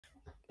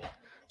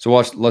So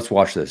let's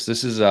watch this.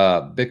 This is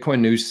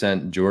Bitcoin News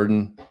sent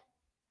Jordan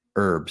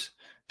Herbs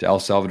to El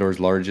Salvador's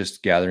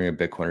largest gathering of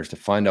Bitcoiners to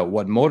find out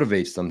what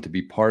motivates them to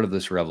be part of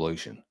this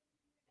revolution.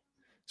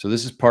 So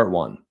this is part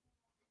 1,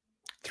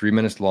 3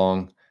 minutes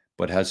long,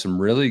 but has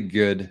some really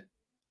good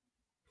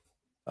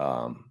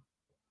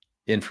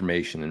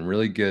information and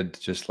really good,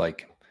 just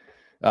like,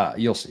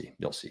 you'll see.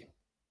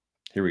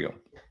 Here we go.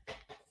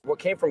 What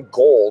came from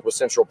gold was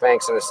central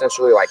banks and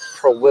essentially like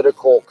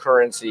political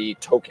currency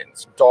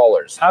tokens,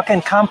 dollars. How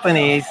can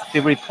companies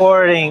be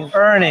reporting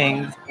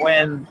earnings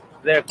when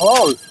they're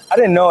closed? I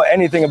didn't know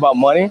anything about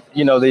money,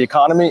 the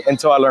economy,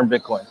 until I learned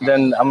Bitcoin.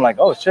 Then I'm like,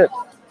 oh shit,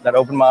 that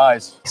opened my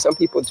eyes. Some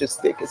people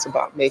just think it's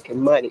about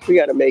making money. We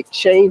got to make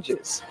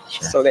changes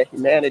so that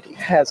humanity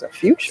has a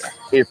future.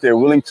 If they're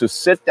willing to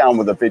sit down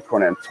with a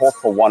Bitcoin and talk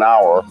for 1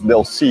 hour,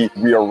 they'll see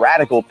we are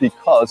radical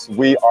because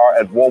we are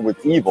at war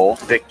with evil.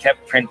 They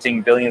kept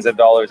printing billions of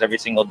dollars every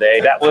single day.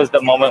 That was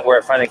the moment where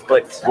it finally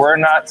clicked. We're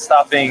not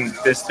stopping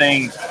this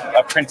thing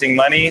of printing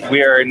money.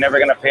 We are never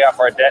going to pay off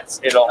our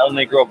debts. It'll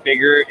only grow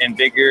bigger and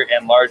bigger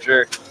and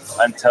larger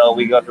until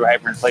we go through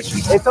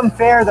hyperinflation. It's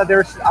unfair that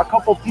there's a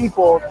couple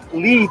people,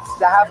 leads,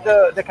 that have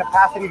the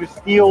capacity to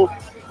steal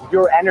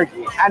your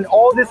energy. And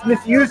all this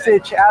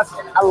misusage has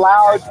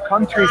allowed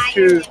countries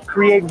to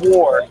create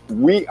war.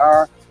 We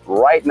are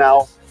right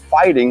now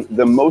fighting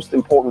the most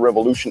important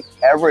revolution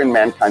ever in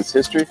mankind's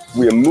history.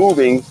 We are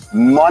moving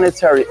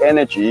monetary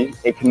energy,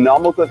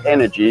 economical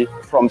energy,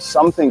 from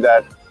something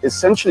that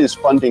essentially is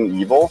funding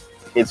evil.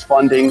 It's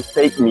funding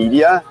fake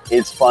media.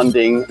 It's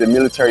funding the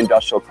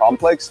military-industrial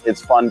complex.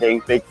 It's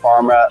funding big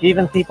pharma.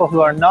 Even people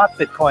who are not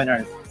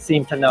Bitcoiners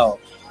seem to know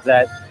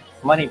that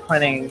money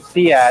printing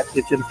fiat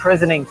is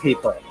imprisoning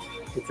people.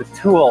 It's a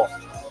tool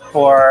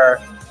for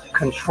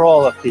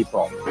control of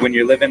people. When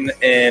you're living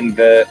in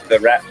the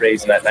rat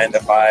race, that 9 to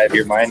 5,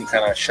 your mind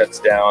kind of shuts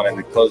down and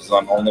it closes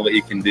on only what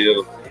you can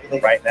do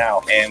right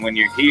now. And when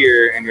you're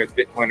here and you're with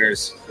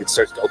Bitcoiners, it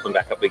starts to open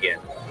back up again.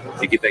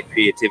 You get that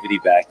creativity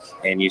back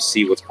and you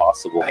see what's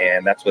possible.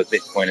 And that's what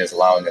Bitcoin is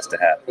allowing us to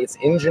have. It's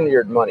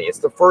engineered money. It's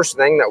the first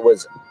thing that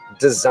was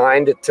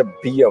designed to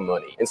be a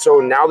money. And so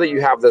now that you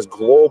have this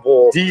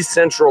global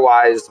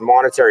decentralized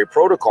monetary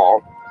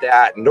protocol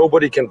that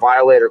nobody can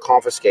violate or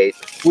confiscate.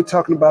 We're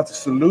talking about the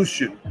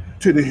solution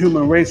to the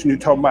human race. And you're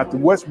talking about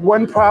what's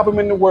one problem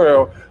in the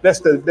world, that's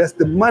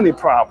the money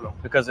problem.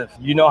 Because if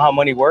you know how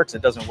money works,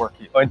 it doesn't work.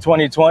 In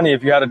 2020,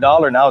 if you had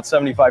 $1, now it's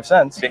 75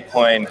 cents.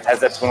 Bitcoin has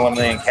that 21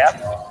 million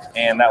cap.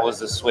 And that was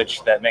the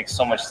switch that makes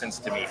so much sense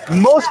to me.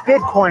 Most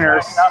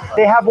Bitcoiners,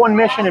 they have one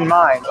mission in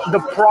mind, the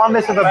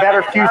promise of a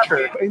better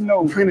future.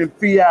 Printing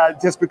fiat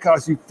just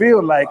because you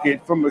feel like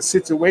it from a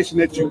situation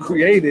that you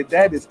created,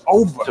 that is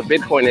over. So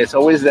Bitcoin is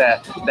always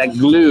that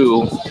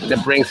glue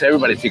that brings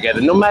everybody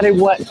together, no matter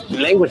what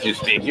language you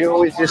speak. You're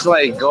always just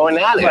like going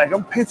at it. Like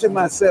I'm pinching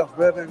myself,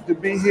 brother, to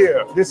be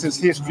here. This is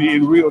history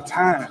in real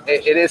time.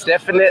 It is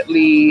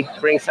definitely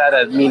brings out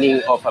a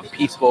meaning of a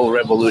peaceful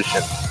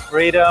revolution.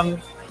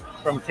 Freedom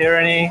from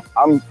tyranny.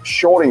 I'm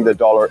shorting the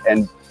dollar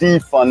and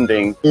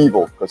defunding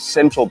evil because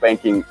central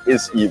banking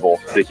is evil.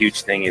 The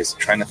huge thing is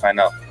trying to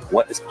find out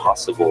what is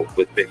possible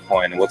with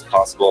Bitcoin and what's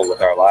possible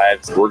with our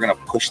lives. We're going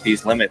to push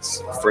these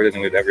limits further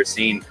than we've ever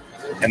seen.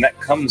 And that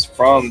comes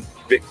from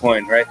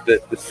Bitcoin, right? The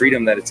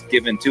freedom that it's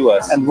given to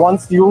us. And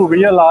once you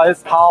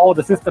realize how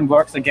the system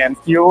works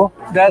against you,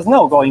 there's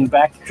no going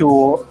back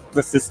to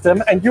the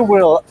system. And you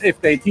will, if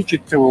they teach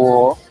it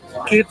to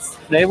kids,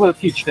 they will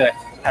teach their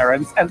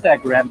parents and their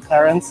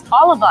grandparents.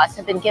 All of us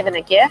have been given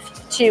a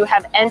gift to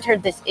have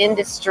entered this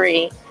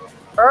industry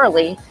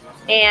early,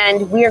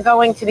 and we are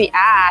going to be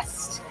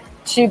asked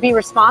to be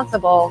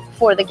responsible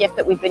for the gift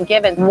that we've been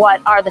given.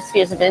 What are the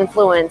spheres of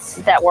influence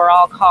that we're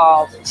all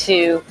called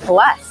to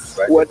bless?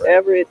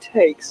 Whatever it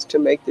takes to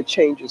make the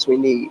changes we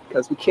need,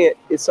 because we can't,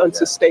 it's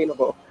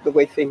unsustainable the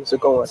way things are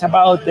going. It's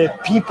about the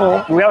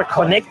people. We are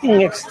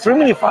connecting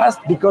extremely fast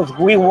because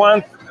we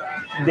want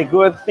the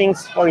good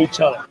things for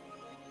each other.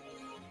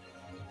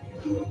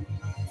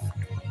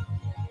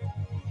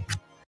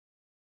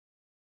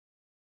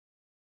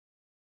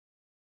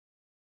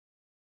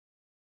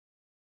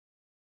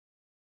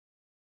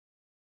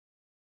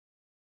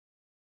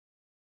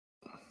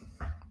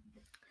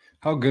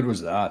 How good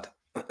was that?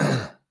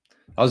 That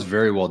was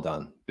very well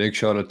done. Big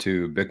shout out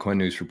to Bitcoin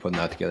News for putting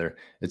that together.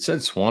 It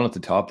said Swan at the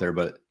top there,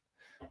 but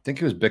I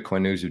think it was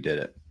Bitcoin News who did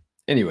it.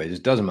 Anyways,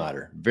 it doesn't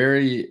matter.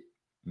 Very,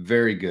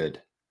 very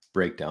good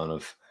breakdown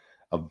of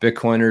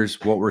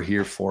Bitcoiners, what we're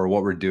here for,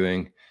 what we're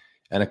doing.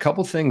 And a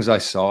couple things I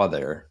saw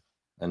there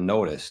and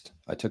noticed.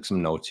 I took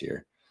some notes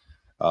here.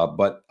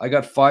 But I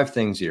got 5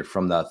 things here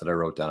from that I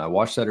wrote down. I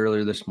watched that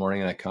earlier this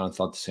morning and I kind of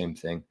thought the same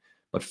thing.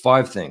 But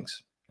 5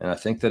 things. And I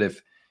think that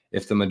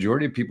if the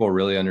majority of people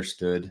really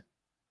understood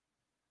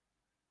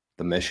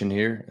the mission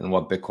here and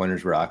what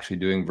Bitcoiners were actually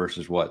doing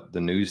versus what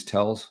the news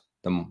tells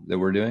them that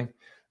we're doing,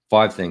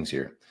 5 things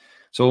here.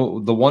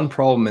 So the one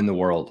problem in the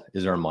world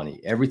is our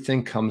money.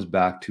 Everything comes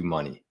back to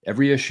money.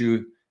 Every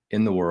issue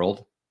in the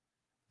world,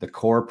 the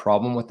core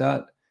problem with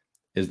that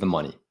is the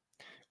money.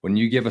 When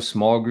you give a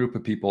small group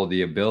of people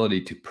the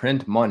ability to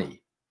print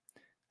money,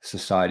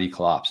 society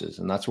collapses.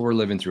 And that's what we're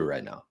living through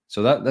right now.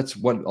 So that's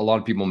what a lot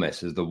of people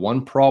miss, is the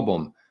one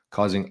problem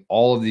causing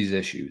all of these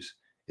issues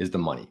is the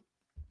money.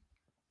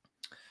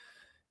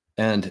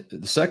 And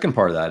the second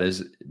part of that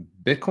is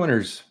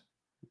Bitcoiners,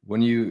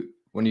 when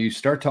you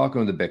start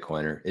talking with a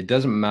Bitcoiner, it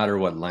doesn't matter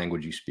what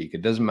language you speak.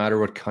 It doesn't matter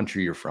what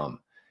country you're from.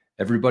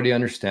 Everybody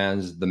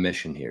understands the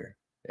mission here.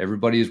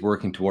 Everybody is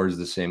working towards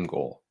the same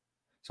goal.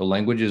 So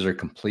languages are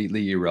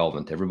completely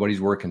irrelevant.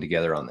 Everybody's working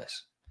together on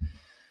this.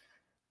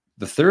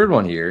 The third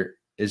one here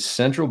is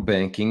central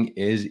banking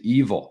is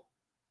evil.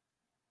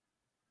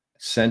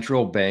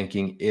 Central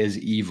banking is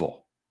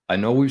evil. I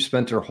know we've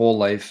spent our whole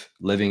life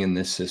living in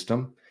this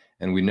system,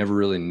 and we never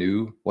really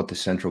knew what the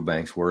central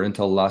banks were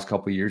until the last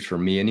couple of years, for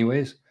me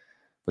anyways.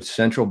 But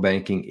central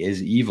banking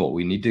is evil.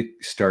 We need to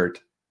start,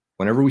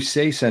 whenever we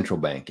say central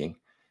banking,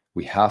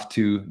 we have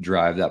to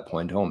drive that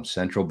point home.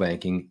 Central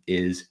banking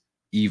is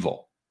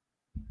evil.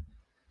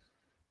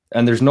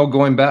 And there's no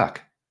going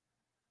back.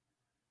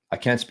 I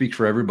can't speak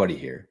for everybody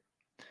here,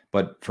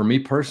 but for me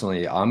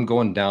personally, I'm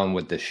going down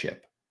with this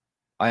ship.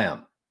 I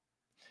am.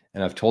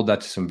 And I've told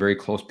that to some very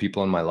close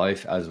people in my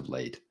life as of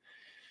late.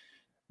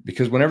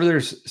 Because whenever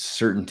there's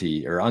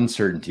certainty or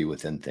uncertainty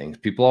within things,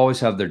 people always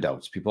have their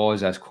doubts. People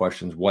always ask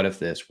questions. What if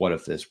this? What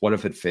if this? What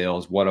if it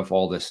fails? What if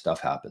all this stuff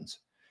happens?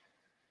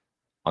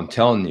 I'm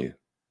telling you,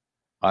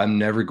 I'm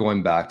never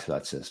going back to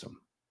that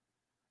system.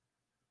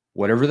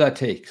 Whatever that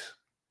takes.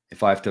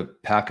 If I have to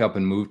pack up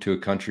and move to a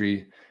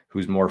country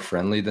who's more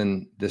friendly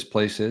than this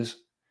place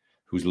is,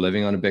 who's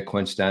living on a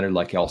Bitcoin standard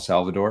like El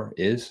Salvador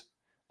is,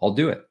 I'll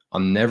do it.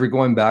 I'm never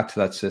going back to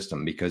that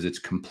system because it's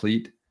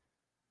complete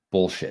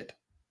bullshit.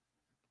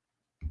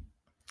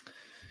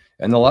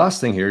 And the last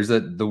thing here is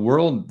that the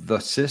world, the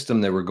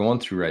system that we're going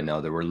through right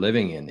now, that we're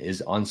living in,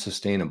 is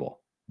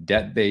unsustainable.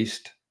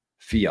 Debt-based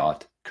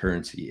fiat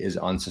currency is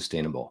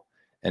unsustainable.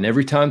 And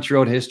every time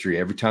throughout history,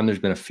 every time there's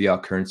been a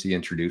fiat currency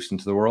introduced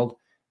into the world,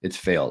 it's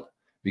failed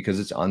because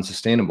it's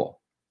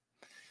unsustainable.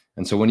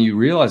 And so when you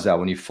realize that,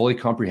 when you fully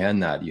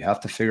comprehend that, you have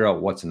to figure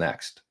out what's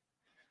next.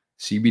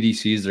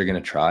 CBDCs, they're going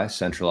to try,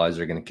 centralized,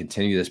 they're going to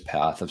continue this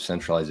path of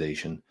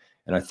centralization.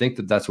 And I think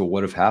that that's what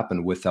would have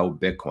happened without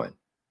Bitcoin.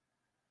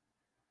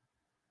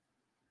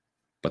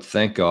 But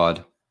thank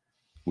God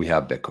we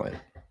have Bitcoin.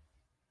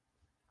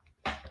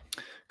 A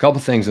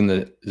couple things in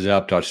the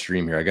Zapdos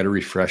stream here. I got to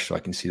refresh so I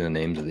can see the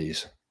names of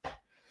these.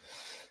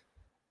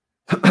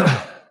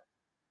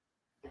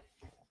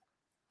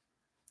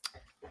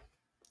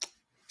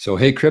 So,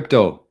 hey,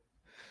 crypto,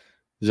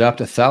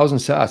 zapped 1,000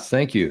 sats.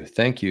 Thank you.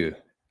 Thank you. It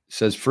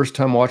says, first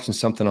time watching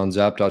something on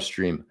Zapdos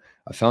stream.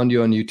 I found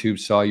you on YouTube,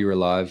 saw you were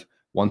live.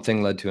 One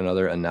thing led to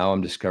another, and now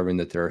I'm discovering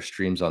that there are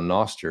streams on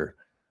nostr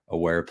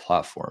aware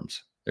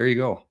platforms. There you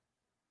go.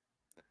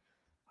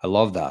 I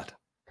love that.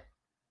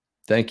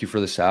 Thank you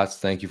for the sats.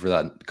 Thank you for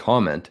that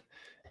comment.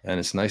 And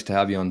it's nice to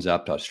have you on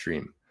Zapdos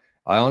stream.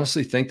 I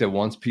honestly think that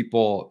once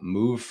people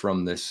move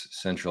from this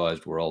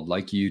centralized world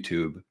like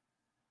YouTube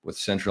with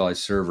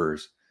centralized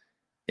servers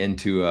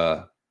into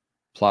a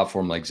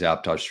platform like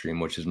Zapdos stream,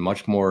 which is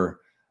much more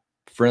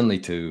friendly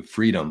to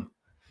freedom,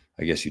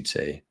 I guess you'd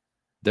say,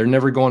 they're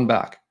never going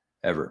back,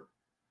 ever.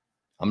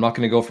 I'm not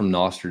going to go from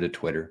nostr to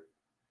Twitter.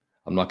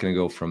 I'm not going to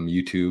go from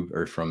YouTube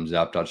or from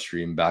Zapdos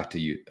stream back to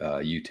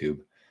YouTube.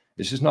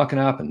 It's just not going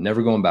to happen.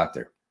 Never going back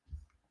there.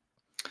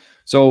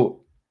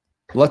 So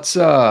let's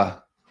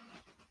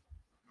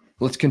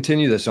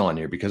continue this on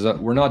here because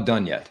we're not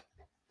done yet.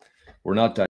 We're not done.